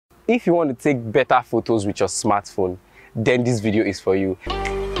if you want to take better photos with your smartphone, then this video is for you.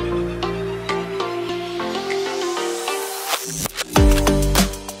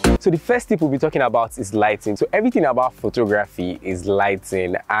 So the first tip we'll be talking about is lighting. So everything about photography is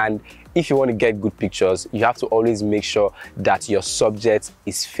lighting, and if you want to get good pictures, you have to always make sure that your subject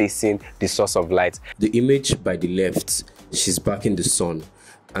is facing the source of light. The image by the left, she's backing the sun,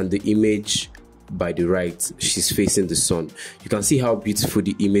 and the image by the right, she's facing the sun. You can see how beautiful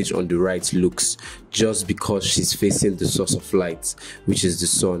the image on the right looks just because she's facing the source of light, which is the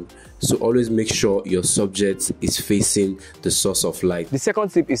sun. So always make sure your subject is facing the source of light. The second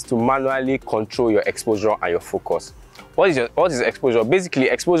tip is to manually control your exposure and your focus. What is exposure? Basically,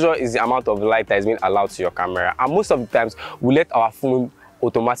 exposure is the amount of light that is being allowed to your camera, and most of the times we let our phone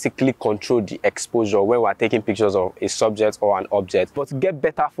automatically control the exposure when we're taking pictures of a subject or an object. But to get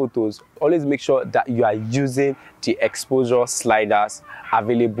better photos, always make sure that you are using the exposure sliders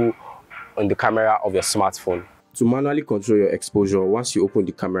available on the camera of your smartphone. To manually control your exposure, once you open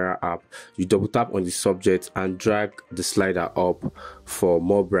the camera app, you double tap on the subject and drag the slider up for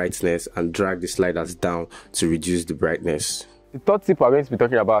more brightness and drag the sliders down to reduce the brightness. The third tip we're going to be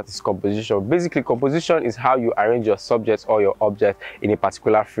talking about is composition. Basically, composition is how you arrange your subject or your object in a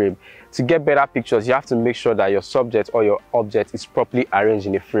particular frame. To get better pictures, you have to make sure that your subject or your object is properly arranged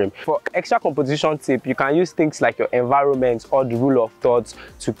in a frame. For extra composition tip, you can use things like your environment or the rule of thirds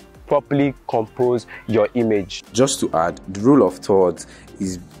to properly compose your image. Just to add, the rule of thirds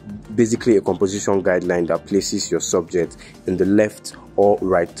is basically a composition guideline that places your subject in the left or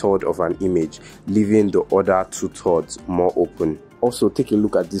right third of an image, leaving the other two thirds more open. Also, take a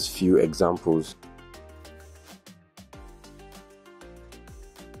look at these few examples.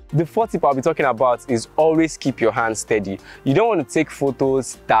 The fourth tip I'll be talking about is always keep your hands steady. You don't want to take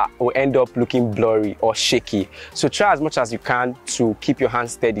photos that will end up looking blurry or shaky. So try as much as you can to keep your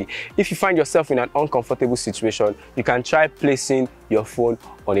hands steady. If you find yourself in an uncomfortable situation, you can try placing your phone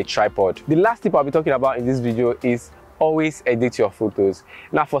on a tripod. The last tip I'll be talking about in this video is always edit your photos.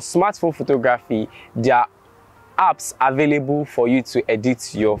 Now, for smartphone photography, there are apps available for you to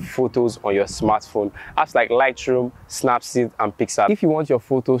edit your photos on your smartphone. Apps like Lightroom, Snapseed, and Pixar. If you want your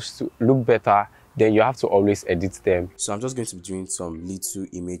photos to look better, then you have to always edit them. So I'm just going to be doing some little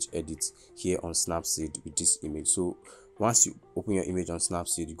image edits here on Snapseed with this image. So once you open your image on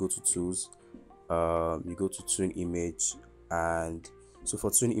Snapseed, you go to Tools, you go to Tune Image, and so for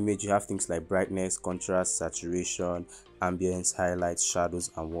Tune Image, you have things like brightness, contrast, saturation, ambience, highlights,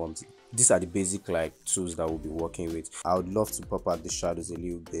 shadows, and warmth. These are the basic tools that we'll be working with. I would love to pop out the shadows a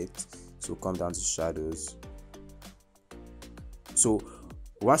little bit. So come down to shadows. So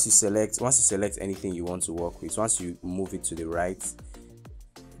once you select anything you want to work with, once you move it to the right,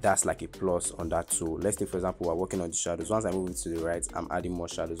 that's like a plus on that tool. Let's say, for example, we're working on the shadows. Once I move it to the right, I'm adding more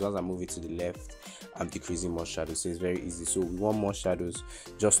shadows. Once I move it to the left, I'm decreasing more shadows. So it's very easy. So we want more shadows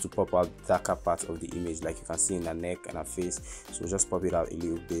just to pop out darker part of the image, like you can see in her neck and her face. So just pop it out a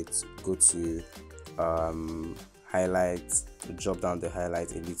little bit. Go to highlight, drop down the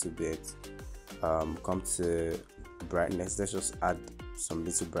highlight a little bit. Come to brightness. Let's just add some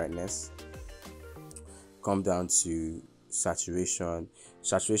little brightness. Come down to saturation.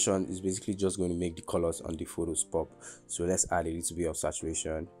 Saturation is basically just going to make the colors on the photos pop. So let's add a little bit of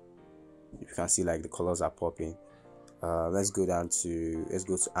saturation. You can see the colors are popping. Let's go to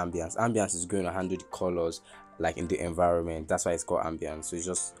ambience. Ambience is going to handle the colors in the environment. That's why it's called ambience. So it's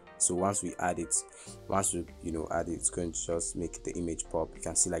just, so once we add it, add it, it's going to just make the image pop. You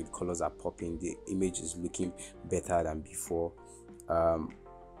can see the colors are popping. The image is looking better than before.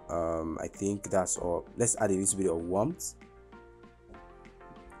 I think that's all. Let's add a little bit of warmth.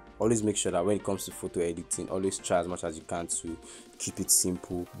 Always make sure that when it comes to photo editing, always try as much as you can to keep it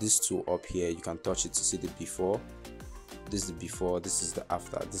simple. This tool up here, you can touch it to see the before. This is the before, this is the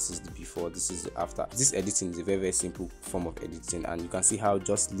after, this is the before, this is the after. This editing is a very, very simple form of editing, and you can see how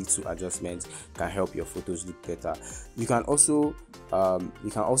just little adjustments can help your photos look better. You can also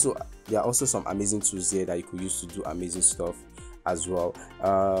there are also some amazing tools here that you could use to do amazing stuff as well.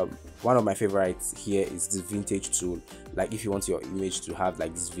 One of my favorites here is the vintage tool. If you want your image to have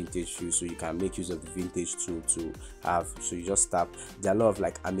this vintage feel, so you can make use of the vintage tool to have, so you just tap. There are a lot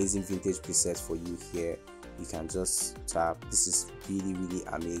of amazing vintage presets for you here. You can just tap. This is really, really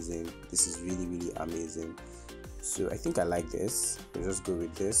amazing. This is really, really amazing. So I think I like this. You just go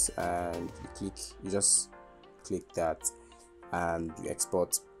with this and you just click that and you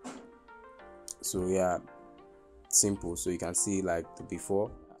export. So yeah, simple. So you can see the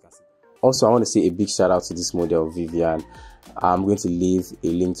before. Also, I want to say a big shout out to this model, Vivian. I'm going to leave a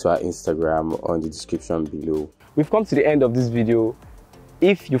link to her Instagram on the description below. We've come to the end of this video.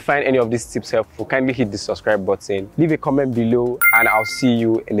 If you find any of these tips helpful, kindly hit the subscribe button, leave a comment below, and I'll see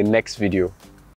you in the next video.